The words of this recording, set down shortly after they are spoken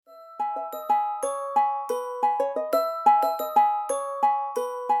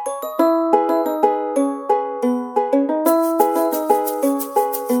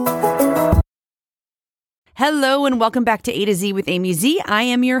Hello and welcome back to A to Z with Amy Z. I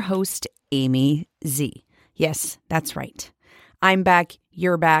am your host, Amy Z. Yes, that's right. I'm back,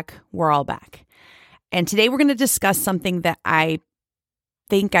 you're back, we're all back. And today we're going to discuss something that I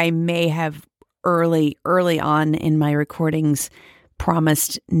think I may have early on in my recordings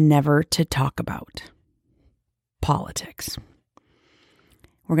promised never to talk about. Politics.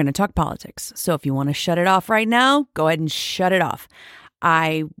 We're going to talk politics. So if you want to shut it off right now, go ahead and shut it off.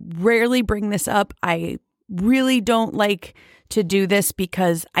 I rarely bring this up. I really don't like to do this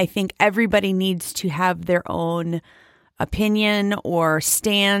because I think everybody needs to have their own opinion or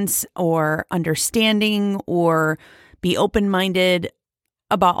stance or understanding or be open-minded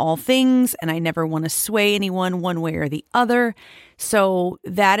about all things. And I never want to sway anyone one way or the other. So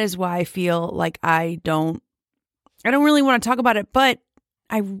that is why I feel like I don't really want to talk about it. But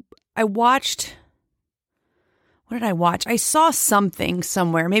I watched, what did I watch? I saw something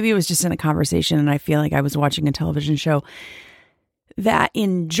somewhere. Maybe it was just in a conversation and I feel like I was watching a television show that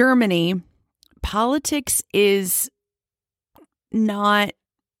in Germany, politics is not,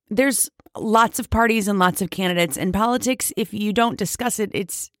 there's lots of parties and lots of candidates, and politics, if you don't discuss it,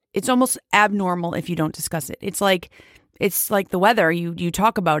 it's almost abnormal if you don't discuss it. It's like the weather. You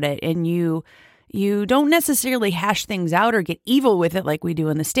talk about it and you don't necessarily hash things out or get evil with it like we do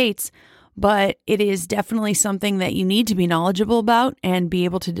in the States, but it is definitely something that you need to be knowledgeable about and be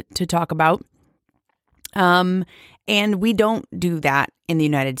able to talk about. And we don't do that in the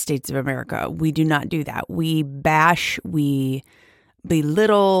United States of America. We do not do that. We bash, we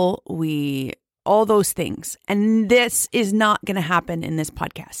belittle, all those things. And this is not going to happen in this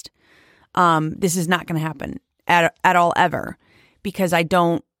podcast. This is not going to happen at all ever, because I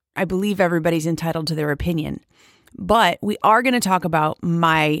believe everybody's entitled to their opinion. But we are going to talk about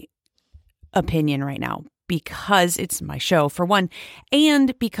my opinion right now because it's my show, for one,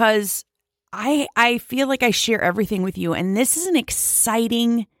 and because I feel like I share everything with you. And this is an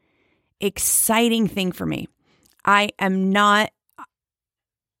exciting thing for me. I'm not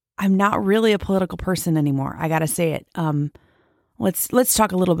really a political person anymore. I got to say it. Let's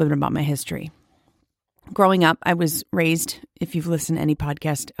talk a little bit about my history. Growing up, I was raised, if you've listened to any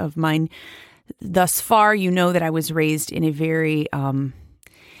podcast of mine thus far, you know that I was raised in a very,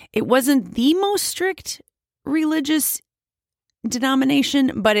 it wasn't the most strict religious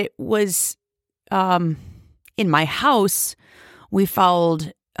denomination, but it was, in my house, we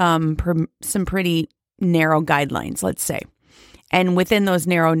followed some pretty narrow guidelines, let's say. And within those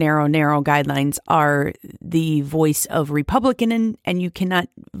narrow guidelines are the voice of Republican, and you cannot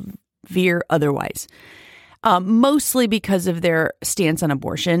veer otherwise. Mostly because of their stance on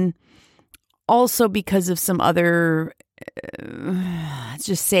abortion. Also because of some other, let's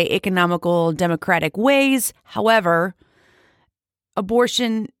just say, economical, democratic ways. However,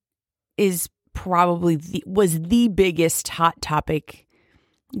 abortion is was the biggest hot topic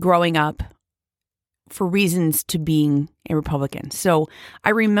growing up for reasons to being a Republican. So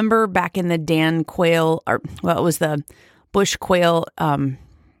I remember back in the Dan Quayle, it was the Bush Quayle,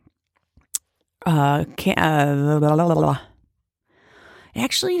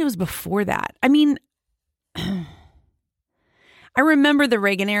 actually, it was before that. I mean, I remember the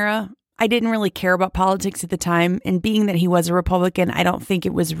Reagan era. I didn't really care about politics at the time. And being that he was a Republican, I don't think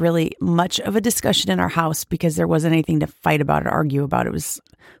it was really much of a discussion in our house because there wasn't anything to fight about or argue about. It was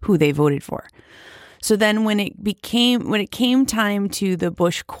who they voted for. So then when it came time to the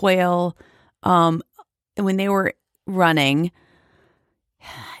Bush Quayle, when they were running,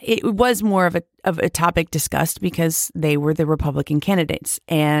 it was more of a topic discussed because they were the Republican candidates,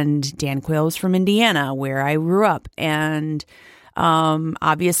 and Dan Quayle was from Indiana, where I grew up, and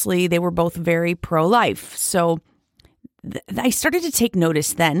obviously they were both very pro-life. So I started to take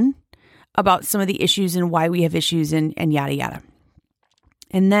notice then about some of the issues and why we have issues and yada yada.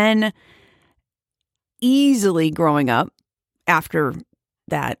 And then easily growing up after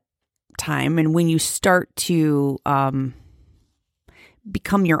that time, and when you start to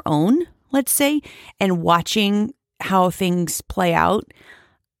become your own, let's say, and watching how things play out,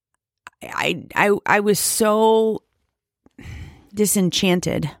 I was so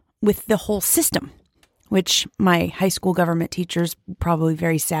disenchanted with the whole system, which my high school government teachers probably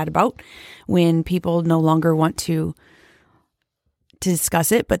very sad about when people no longer want to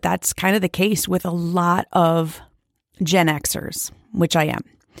discuss it. But that's kind of the case with a lot of Gen Xers, which I am.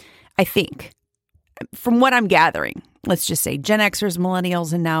 I think, from what I'm gathering, let's just say Gen Xers,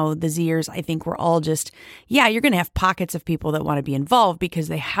 millennials, and now the Zers, I think we're all just, you're going to have pockets of people that want to be involved because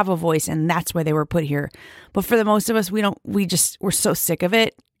they have a voice and that's why they were put here. But for the most of us, we're so sick of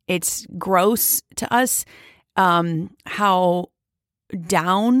it. It's gross to us how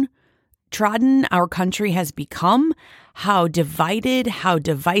down downtrodden our country has become, how divided, how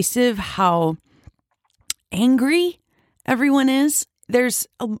divisive, how angry everyone is.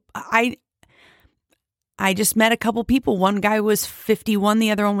 I just met a couple people. One guy was 51,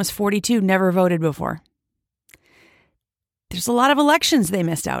 the other one was 42, never voted before. There's a lot of elections they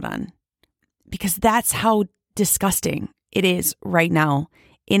missed out on because that's how disgusting it is right now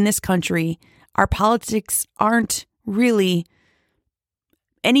in this country. Our politics aren't really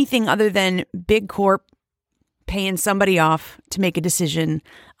anything other than big corp paying somebody off to make a decision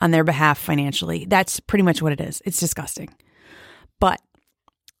on their behalf financially. That's pretty much what it is. It's disgusting. But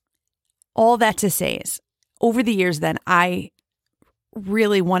all that to say is, over the years then, I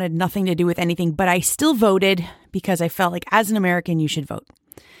really wanted nothing to do with anything, but I still voted because I felt like as an American, you should vote.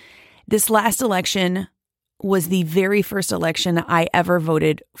 This last election was the very first election I ever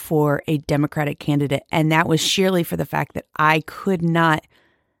voted for a Democratic candidate, and that was sheerly for the fact that I could not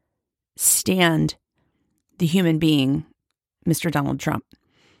stand the human being, Mr. Donald Trump.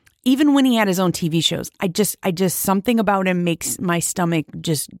 Even when he had his own TV shows, I just something about him makes my stomach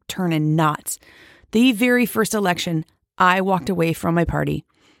just turn in knots. The very first election, I walked away from my party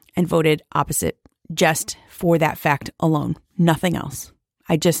and voted opposite just for that fact alone, nothing else.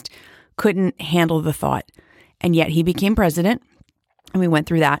 I just couldn't handle the thought. And yet he became president and we went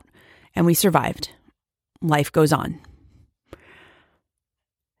through that and we survived. Life goes on.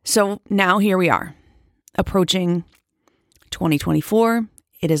 So now here we are, approaching 2024.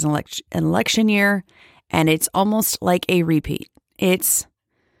 It is an election year, and it's almost like a repeat. It's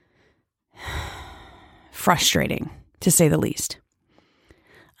frustrating, to say the least.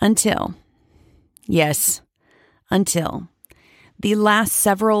 Until the last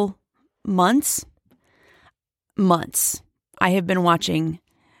several months, I have been watching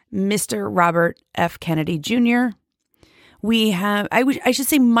Mr. Robert F. Kennedy Jr. I should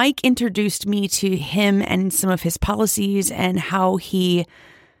say Mike introduced me to him and some of his policies and how he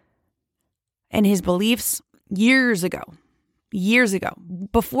and his beliefs years ago,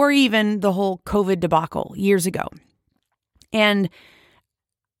 before even the whole COVID debacle, years ago. And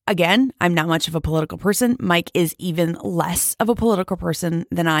again, I'm not much of a political person. Mike is even less of a political person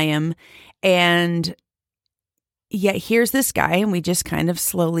than I am. And yet here's this guy, and we just kind of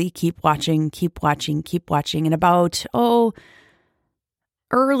slowly keep watching. And about,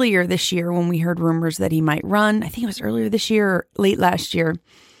 earlier this year when we heard rumors that he might run, I think it was earlier this year or late last year,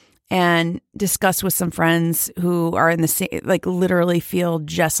 and discussed with some friends who are in the same, like literally feel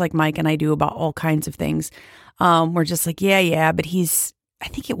just like Mike and I do about all kinds of things. We're just like, yeah, but I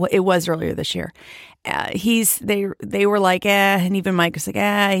think it was earlier this year. They were like, and even Mike was like,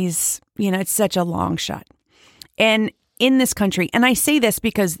 he's, it's such a long shot. And in this country, and I say this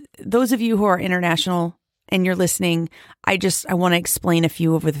because those of you who are international and you're listening, I want to explain a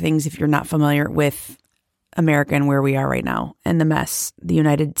few of the things if you're not familiar with America and where we are right now and the mess. The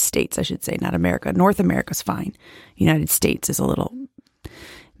United States, I should say, not America. North America's fine. United States is a little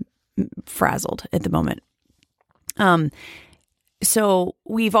frazzled at the moment. So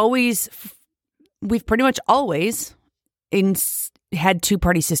we've pretty much always had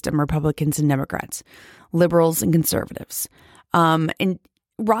two-party system, Republicans and Democrats, liberals and conservatives. And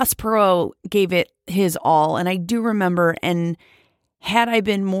Ross Perot gave it his all. And I do remember, and had I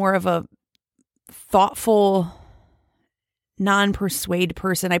been more of a thoughtful, non-persuade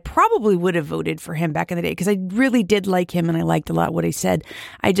person, I probably would have voted for him back in the day because I really did like him and I liked a lot what he said.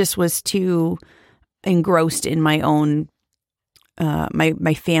 I just was too engrossed in my own,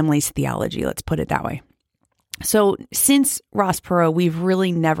 my family's theology, let's put it that way. So since Ross Perot, we've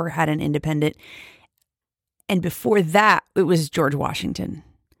really never had an independent. And before that, it was George Washington.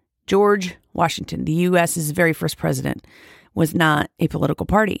 George Washington, the U.S.'s very first president, was not a political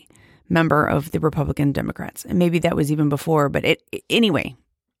party member of the Republican Democrats. And maybe that was even before, but anyway,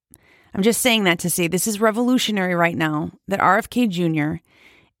 I'm just saying that to say this is revolutionary right now that RFK Jr.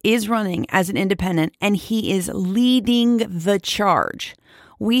 is running as an independent and he is leading the charge.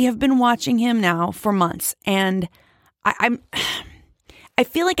 We have been watching him now for months, and I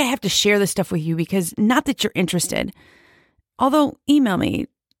feel like I have to share this stuff with you because not that you're interested, although email me,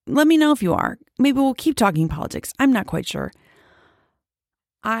 let me know if you are. Maybe we'll keep talking politics. I'm not quite sure.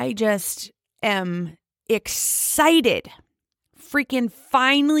 I just am excited, freaking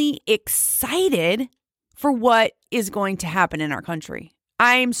finally excited for what is going to happen in our country.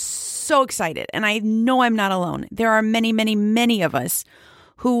 I'm so excited, and I know I'm not alone. There are many, many, many of us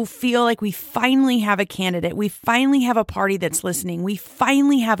who feel like we finally have a candidate. We finally have a party that's listening. We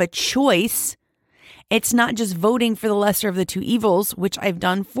finally have a choice. It's not just voting for the lesser of the two evils, which I've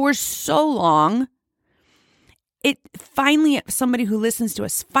done for so long. Finally, somebody who listens to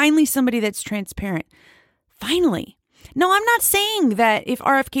us, finally somebody that's transparent. Finally. No, I'm not saying that if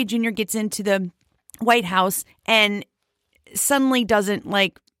RFK Jr. gets into the White House and suddenly doesn't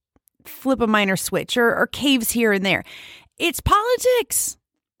like flip a minor switch or caves here and there. It's politics.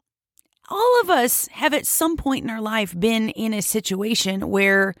 All of us have at some point in our life been in a situation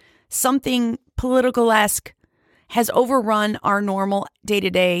where something political-esque has overrun our normal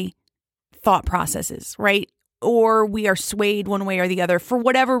day-to-day thought processes, right? Or we are swayed one way or the other for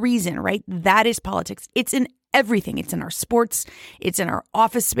whatever reason, right? That is politics. It's in everything. It's in our sports. It's in our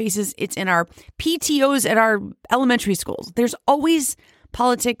office spaces. It's in our PTOs at our elementary schools. There's always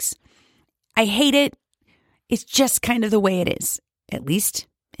politics. I hate it. It's just kind of the way it is, at least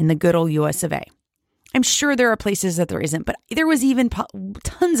in the good old US of A. I'm sure there are places that there isn't, but there was even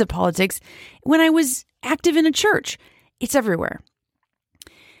tons of politics when I was active in a church. It's everywhere.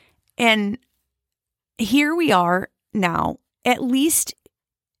 And here we are now. At least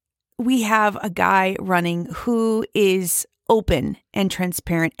we have a guy running who is open and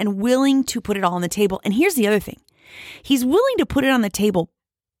transparent and willing to put it all on the table. And here's the other thing. He's willing to put it on the table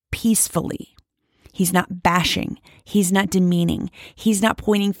peacefully. He's not bashing. He's not demeaning. He's not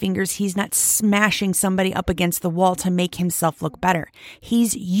pointing fingers. He's not smashing somebody up against the wall to make himself look better.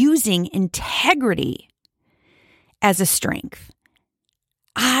 He's using integrity as a strength.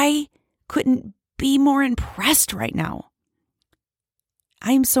 I couldn't be more impressed right now.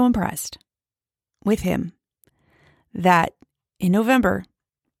 I am so impressed with him that in November,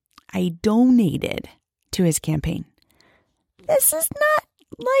 I donated to his campaign. This is not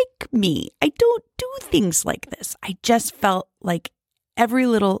like me. I don't do things like this. I just felt like every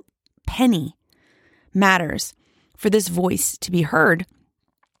little penny matters for this voice to be heard.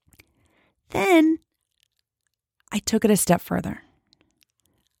 Then I took it a step further.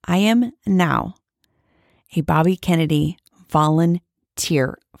 I am now a Bobby Kennedy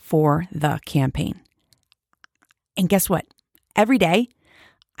volunteer for the campaign. And guess what? Every day,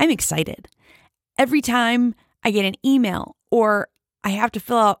 I'm excited. Every time I get an email or I have to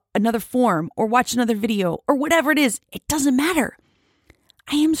fill out another form or watch another video or whatever it is, it doesn't matter.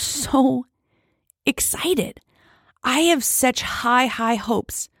 I am so excited. I have such high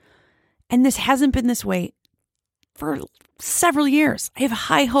hopes. And this hasn't been this way for several years. I have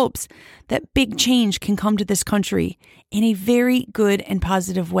high hopes that big change can come to this country in a very good and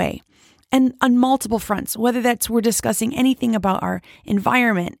positive way. And on multiple fronts, whether that's we're discussing anything about our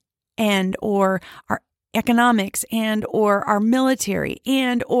environment and or our economics and or our military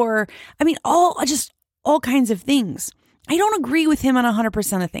and or, all kinds of things. I don't agree with him on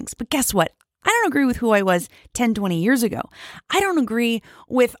 100% of things, but guess what? I don't agree with who I was 10, 20 years ago. I don't agree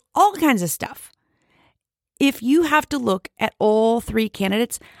with all kinds of stuff. If you have to look at all three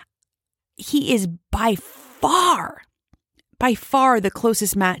candidates, he is by far the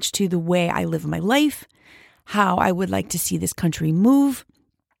closest match to the way I live my life, how I would like to see this country move.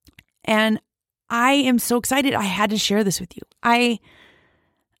 And I am so excited. I had to share this with you.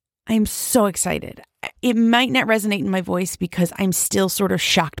 I'm so excited. It might not resonate in my voice because I'm still sort of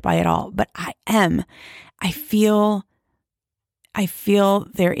shocked by it all, but I am. I feel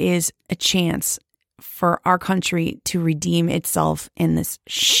there is a chance for our country to redeem itself in this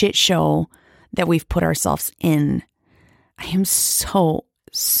shit show that we've put ourselves in. I am so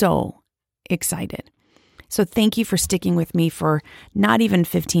excited. So thank you for sticking with me for not even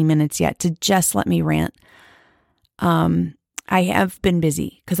 15 minutes yet to just let me rant. I have been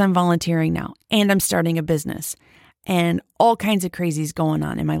busy because I'm volunteering now and I'm starting a business and all kinds of crazies going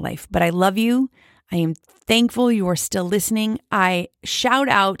on in my life. But I love you. I am thankful you are still listening. I shout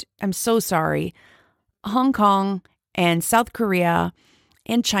out, I'm so sorry, Hong Kong and South Korea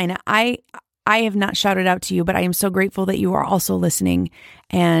and China. I have not shouted out to you, but I am so grateful that you are also listening.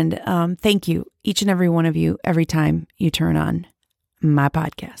 And thank you, each and every one of you, every time you turn on my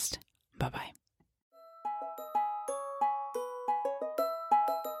podcast. Bye-bye.